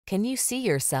Can you see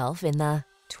yourself in the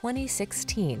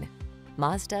 2016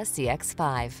 Mazda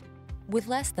CX-5? With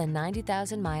less than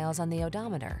 90,000 miles on the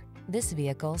odometer, this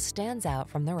vehicle stands out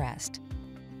from the rest.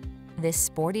 This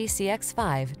sporty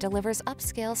CX-5 delivers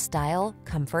upscale style,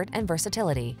 comfort, and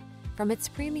versatility. From its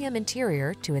premium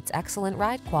interior to its excellent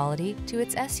ride quality to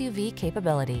its SUV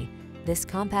capability, this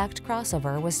compact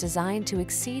crossover was designed to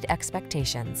exceed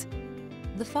expectations.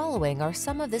 The following are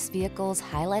some of this vehicle's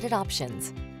highlighted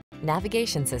options: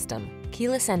 navigation system,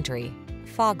 keyless entry,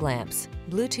 fog lamps,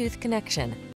 Bluetooth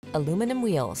connection, aluminum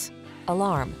wheels,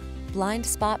 alarm, blind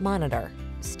spot monitor,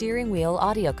 steering wheel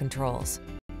audio controls,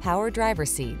 power driver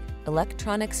seat,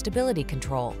 electronic stability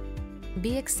control.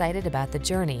 Be excited about the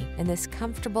journey in this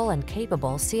comfortable and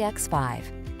capable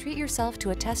CX-5. Treat yourself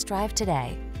to a test drive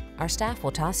today. Our staff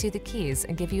will toss you the keys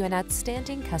and give you an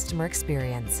outstanding customer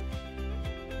experience.